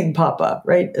do anything, Papa,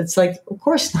 right? It's like, of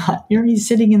course not. He's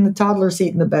sitting in the toddler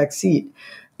seat in the back seat.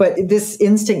 But this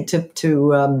instinct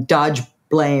to dodge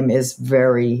blame is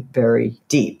very, very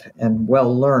deep and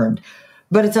well learned.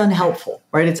 But it's unhelpful,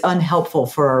 right? It's unhelpful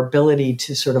for our ability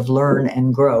to sort of learn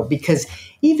and grow. Because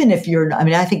even if you're,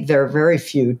 I think there are very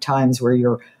few times where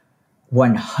you're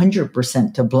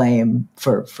 100% to blame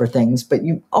for things, but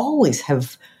you always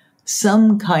have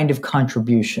some kind of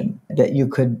contribution that you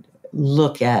could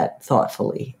look at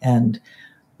thoughtfully and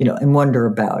wonder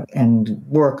about and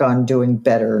work on doing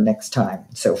better next time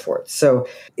and so forth. So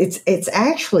it's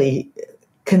actually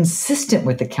consistent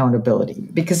with accountability,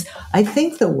 because I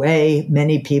think the way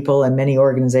many people and many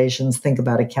organizations think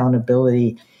about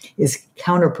accountability is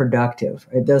counterproductive.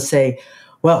 Right? They'll say,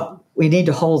 well, we need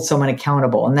to hold someone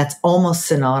accountable. And that's almost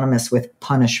synonymous with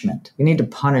punishment. We need to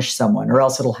punish someone or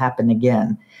else it'll happen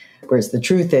again. Whereas the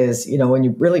truth is, when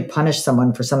you really punish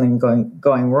someone for something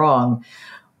going wrong,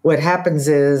 what happens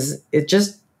is it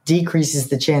just decreases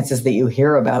the chances that you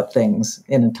hear about things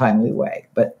in a timely way.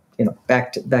 But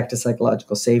back to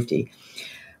psychological safety.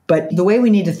 But the way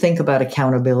we need to think about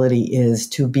accountability is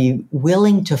to be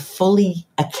willing to fully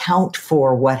account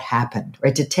for what happened,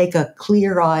 right? To take a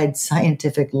clear-eyed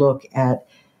scientific look at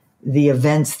the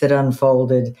events that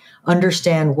unfolded,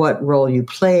 understand what role you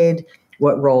played,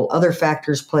 what role other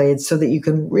factors played, so that you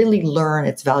can really learn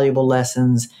its valuable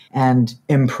lessons and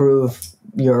improve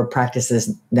your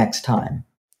practices next time.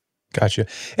 Gotcha.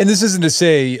 And this isn't to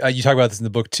say, you talk about this in the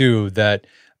book too, that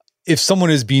if someone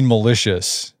is being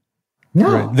malicious,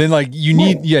 right, then you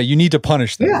need to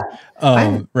punish them. Yeah.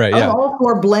 I'm all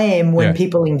for blame when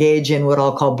people engage in what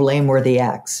I'll call blameworthy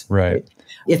acts. Right.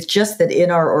 It's just that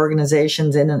in our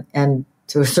organizations and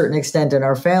to a certain extent in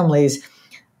our families,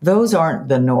 those aren't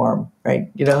the norm,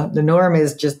 right? The norm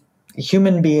is just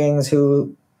human beings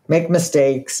who make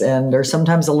mistakes and are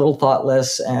sometimes a little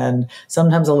thoughtless and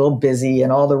sometimes a little busy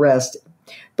and all the rest.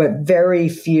 But very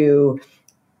few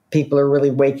people are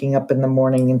really waking up in the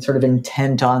morning and sort of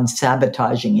intent on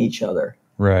sabotaging each other.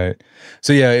 Right.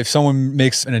 So if someone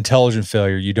makes an intelligent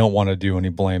failure, you don't want to do any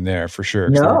blame there for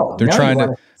sure. They're trying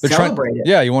to celebrate it.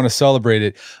 Yeah, you want to celebrate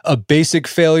it. A basic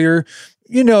failure,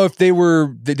 if they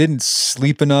didn't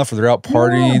sleep enough or they're out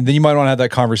partying, then you might want to have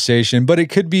that conversation. But it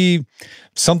could be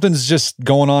something's just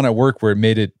going on at work where it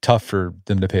made it tough for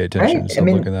them to pay attention. Right. So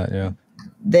look at that,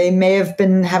 They may have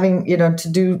been having, to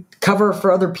do cover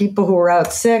for other people who were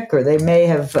out sick, or they may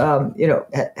have,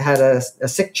 had a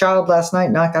sick child last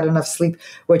night, not got enough sleep.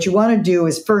 What you want to do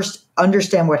is first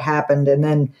understand what happened and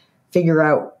then figure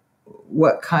out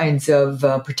what kinds of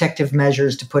protective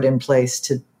measures to put in place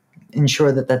to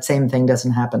ensure that that same thing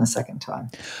doesn't happen a second time.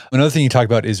 Another thing you talk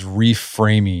about is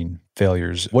reframing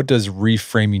failures. What does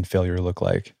reframing failure look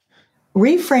like?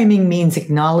 Reframing means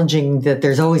acknowledging that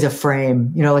there's always a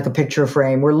frame, like a picture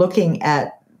frame. We're looking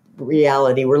at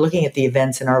reality. We're looking at the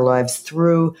events in our lives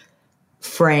through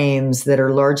frames that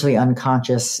are largely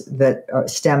unconscious, that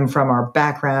stem from our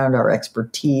background, our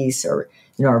expertise, or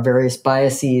our various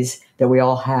biases that we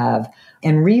all have.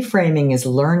 And reframing is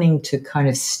learning to kind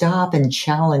of stop and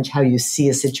challenge how you see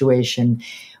a situation,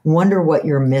 wonder what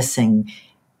you're missing.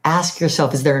 Ask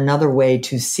yourself, is there another way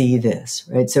to see this,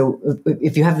 right? So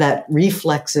if you have that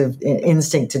reflexive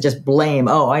instinct to just blame,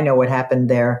 oh, I know what happened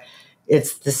there,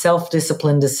 it's the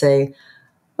self-discipline to say,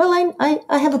 well,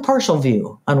 I have a partial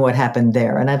view on what happened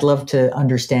there, and I'd love to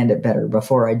understand it better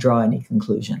before I draw any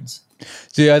conclusions.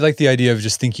 So I like the idea of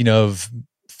just thinking of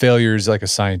failures like a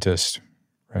scientist,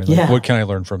 right? Like, what can I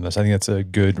learn from this? I think that's a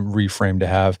good reframe to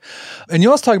have. And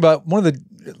you also talk about, one of the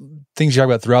things you talk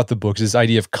about throughout the books is this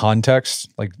idea of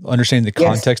context, like understanding the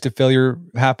context of failure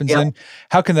happens in.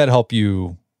 How can that help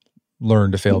you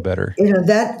learn to fail better?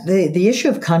 That the issue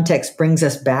of context brings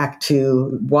us back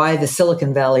to why the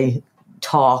Silicon Valley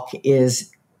talk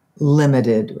is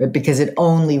limited, right? Because it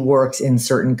only works in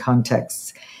certain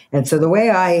contexts. And so the way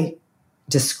I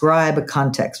describe a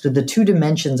context, or the two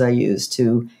dimensions I use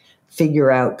to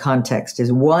figure out context,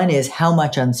 is one is how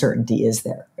much uncertainty is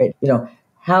there, right?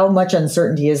 How much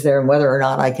uncertainty is there and whether or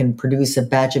not I can produce a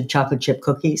batch of chocolate chip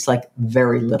cookies? Like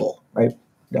very little, right?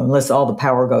 Unless all the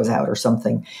power goes out or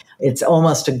something. It's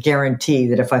almost a guarantee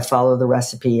that if I follow the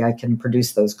recipe, I can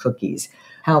produce those cookies.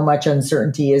 How much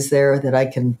uncertainty is there that I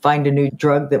can find a new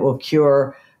drug that will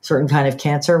cure certain kind of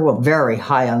cancer? Well, very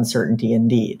high uncertainty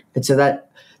indeed. And so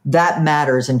that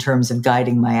matters in terms of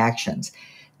guiding my actions.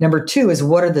 Number two is,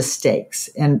 what are the stakes?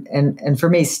 And for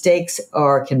me, stakes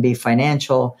can be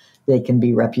financial, they can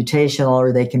be reputational,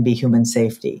 or they can be human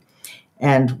safety.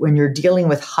 And when you're dealing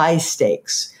with high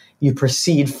stakes, you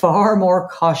proceed far more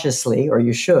cautiously, or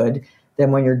you should,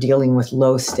 than when you're dealing with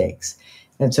low stakes.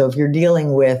 And so if you're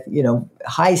dealing with,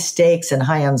 high stakes and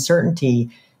high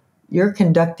uncertainty, you're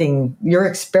conducting your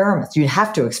experiments. You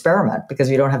have to experiment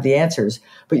because you don't have the answers.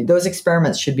 But those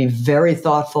experiments should be very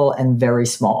thoughtful and very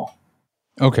small.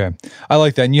 Okay. I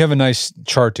like that. And you have a nice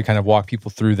chart to kind of walk people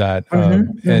through that.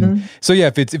 So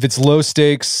if it's low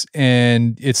stakes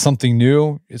and it's something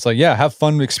new, it's like, have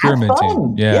fun experimenting. Have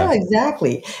fun. Yeah,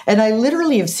 exactly. And I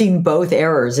literally have seen both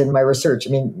errors in my research.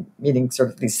 Meaning sort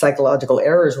of these psychological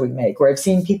errors we make, where I've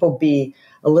seen people be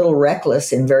a little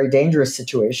reckless in very dangerous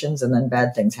situations and then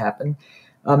bad things happen.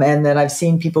 And then I've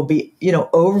seen people be,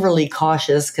 overly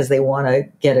cautious because they want to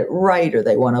get it right or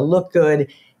they want to look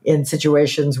good in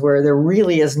situations where there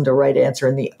really isn't a right answer.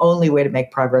 And the only way to make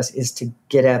progress is to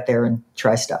get out there and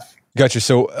try stuff. Gotcha.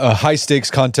 So high stakes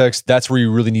context, that's where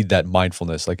you really need that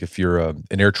mindfulness. Like if you're an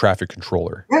air traffic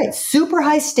controller. Right. Super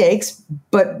high stakes,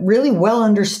 but really well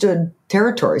understood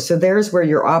territory. So there's where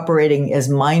you're operating as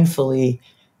mindfully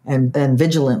and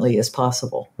vigilantly as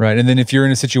possible. Right. And then if you're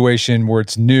in a situation where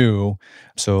it's new,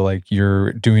 so like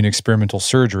you're doing experimental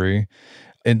surgery,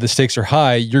 and the stakes are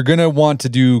high, you're going to want to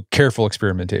do careful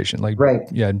experimentation. Like,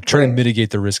 try to mitigate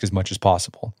the risk as much as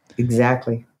possible.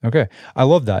 Exactly. Okay. I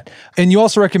love that. And you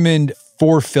also recommend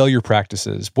 4 failure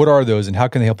practices. What are those and how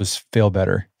can they help us fail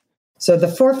better? So the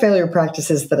 4 failure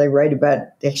practices that I write about,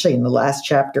 actually in the last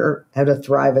chapter, How to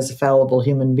Thrive as a Fallible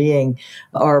Human Being,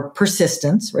 are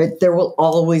persistence, right? There will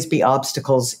always be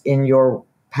obstacles in your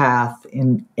path,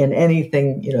 in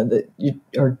anything, that you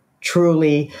are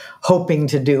truly hoping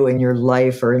to do in your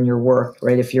life or in your work,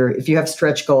 right? If you have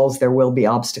stretch goals, there will be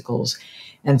obstacles.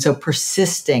 And so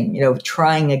persisting,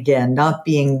 trying again, not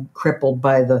being crippled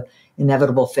by the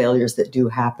inevitable failures that do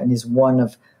happen is one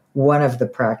of the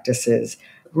practices.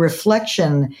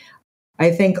 Reflection, I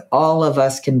think all of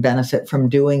us can benefit from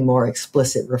doing more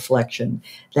explicit reflection.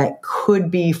 That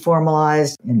could be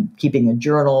formalized in keeping a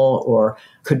journal, or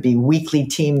could be weekly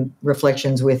team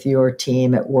reflections with your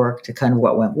team at work to kind of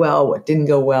what went well, what didn't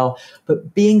go well.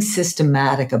 But being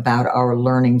systematic about our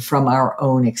learning from our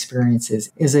own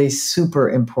experiences is a super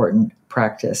important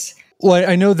practice. Well,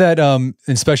 I know that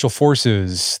in Special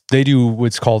Forces, they do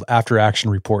what's called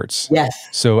after-action reports. Yes.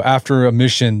 So after a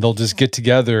mission, they'll just get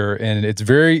together, and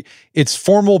it's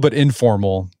formal but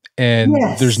informal, and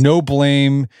there's no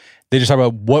blame. They just talk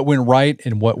about what went right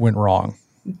and what went wrong.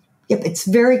 Yep, it's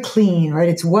very clean, right?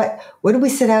 It's what did we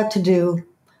set out to do?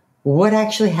 What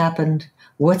actually happened?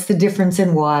 What's the difference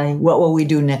and why? What will we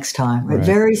do next time? Right?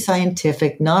 Very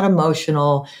scientific, not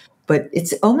emotional. But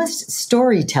it's almost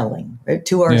storytelling, right,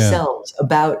 to ourselves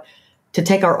about to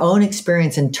take our own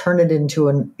experience and turn it into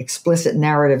an explicit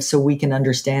narrative so we can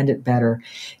understand it better.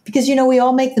 Because, we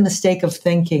all make the mistake of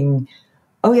thinking,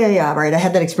 oh, yeah, right, I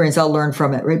had that experience, I'll learn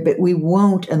from it, right? But we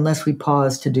won't unless we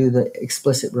pause to do the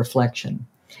explicit reflection.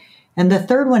 And the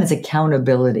third one is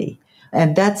accountability.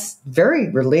 And that's very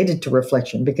related to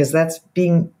reflection, because it's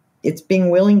being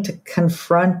willing to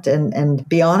confront and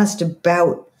be honest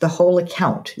about the whole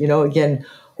account. Again,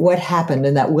 what happened,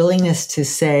 and that willingness to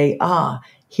say,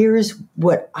 here's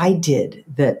what I did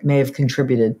that may have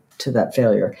contributed to that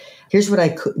failure. Here's what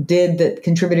I did that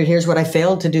contributed. Here's what I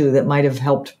failed to do that might have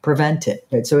helped prevent it.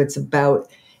 Right? So it's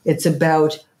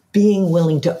about being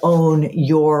willing to own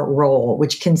your role,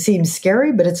 which can seem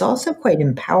scary, but it's also quite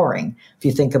empowering if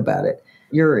you think about it.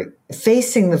 You're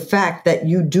facing the fact that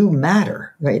you do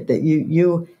matter, right? That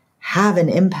you have an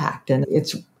impact, and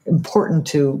it's important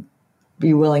to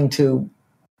be willing to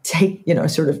take,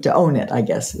 sort of to own it, I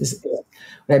guess, is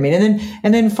what I mean.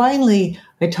 And then finally,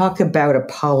 I talk about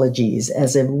apologies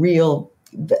as a real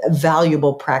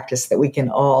valuable practice that we can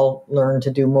all learn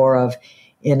to do more of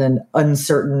in an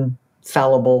uncertain,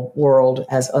 fallible world,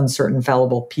 as uncertain,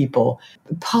 fallible people.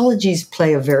 Apologies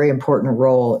play a very important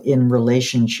role in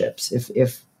relationships.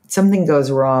 If something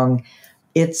goes wrong,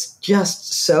 it's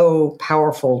just so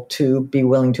powerful to be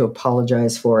willing to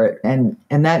apologize for it. And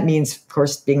that means, of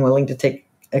course, being willing to take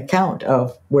account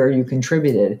of where you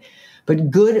contributed. But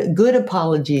good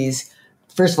apologies,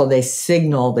 first of all, they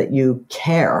signal that you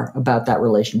care about that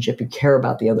relationship, you care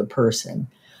about the other person.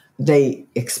 They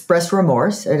express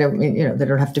remorse. They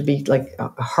don't have to be like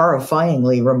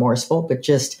horrifyingly remorseful, but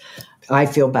just, I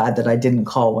feel bad that I didn't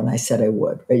call when I said I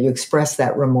would. Right? You express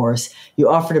that remorse. You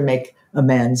offer to make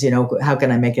amends. How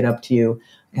can I make it up to you?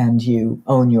 And you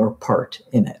own your part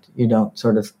in it. You don't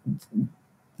sort of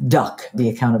duck the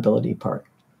accountability part.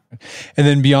 And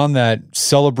then beyond that,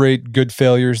 celebrate good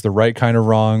failures, the right kind of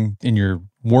wrong in your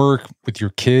work, with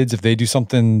your kids. If they do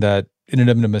something that ended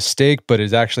up in a mistake, but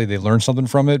is actually they learn something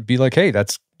from it, be like, hey,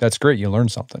 that's great. You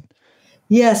learned something.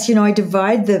 Yes.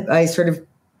 I sort of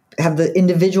have the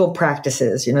individual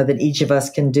practices, that each of us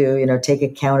can do, take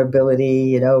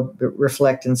accountability,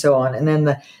 reflect and so on. And then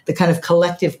the kind of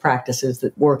collective practices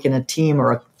that work in a team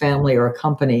or a family or a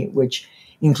company, which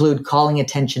include calling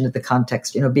attention to the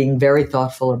context, being very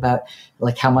thoughtful about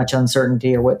like how much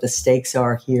uncertainty or what the stakes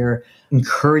are here,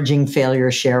 encouraging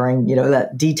failure sharing,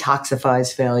 that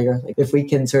detoxifies failure. Like if we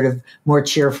can sort of more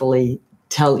cheerfully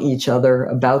tell each other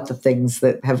about the things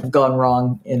that have gone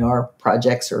wrong in our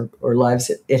projects or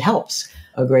lives, it helps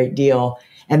a great deal.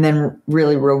 And then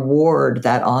really reward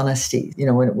that honesty.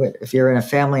 If you're in a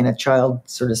family and a child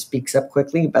sort of speaks up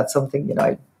quickly about something,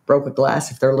 I broke a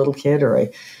glass if they're a little kid, or I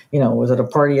was at a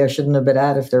party I shouldn't have been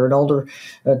at if they're an older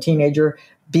teenager.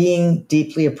 Being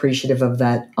deeply appreciative of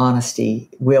that honesty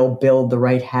will build the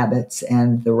right habits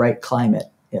and the right climate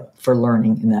for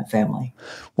learning in that family.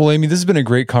 Well, Amy, this has been a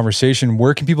great conversation.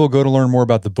 Where can people go to learn more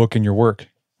about the book and your work?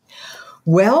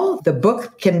 Well, the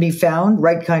book can be found,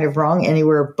 Right Kind of Wrong,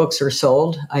 anywhere books are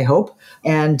sold, I hope.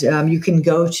 And you can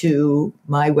go to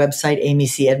my website,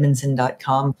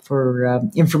 amycedmondson.com, for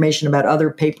information about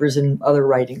other papers and other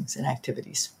writings and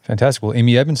activities. Fantastic. Well,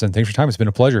 Amy Edmondson, thanks for your time. It's been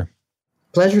a pleasure.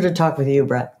 Pleasure to talk with you,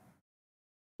 Brett.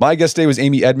 My guest today was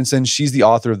Amy Edmondson. She's the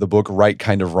author of the book, Right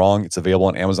Kind of Wrong. It's available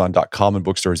on Amazon.com and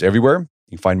bookstores everywhere.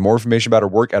 You can find more information about her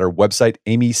work at her website,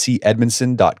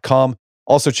 amycedmondson.com.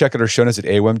 Also, check out our show notes at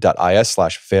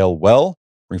aom.is/failwell, where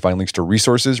you can find links to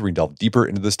resources where you can delve deeper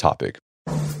into this topic.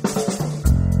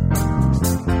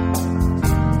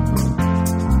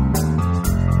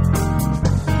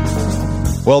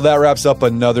 Well, that wraps up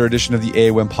another edition of the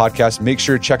AOM podcast. Make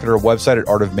sure to check out our website at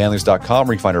artofmanliness.com,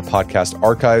 where you can find our podcast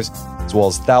archives, as well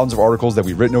as thousands of articles that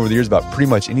we've written over the years about pretty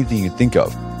much anything you can think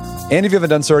of. And if you haven't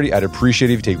done so already, I'd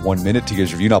appreciate it if you take 1 minute to give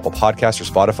us a review on Apple Podcasts or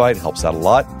Spotify. It helps out a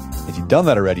lot. If you've done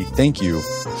that already, thank you.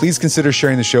 Please consider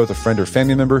sharing the show with a friend or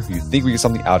family member who you think we get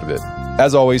something out of it.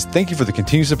 As always, thank you for the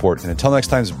continued support. And until next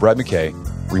time, this is Brett McKay,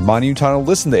 reminding you to not only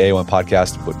listen to the AOM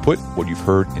podcast, but put what you've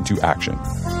heard into action.